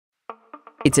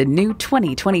It's a new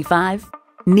 2025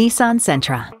 Nissan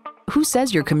Sentra. Who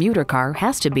says your commuter car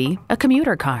has to be a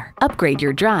commuter car? Upgrade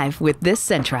your drive with this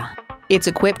Sentra. It's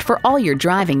equipped for all your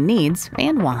driving needs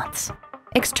and wants.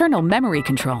 External memory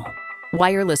control,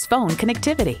 wireless phone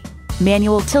connectivity,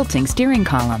 manual tilting steering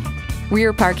column,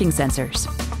 rear parking sensors,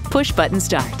 push-button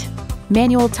start,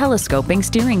 manual telescoping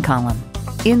steering column,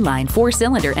 inline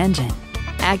 4-cylinder engine,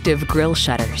 active grille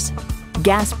shutters,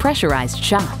 gas pressurized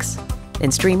shocks,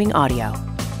 and streaming audio.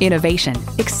 Innovation,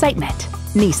 excitement,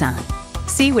 Nissan.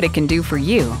 See what it can do for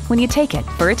you when you take it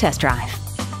for a test drive.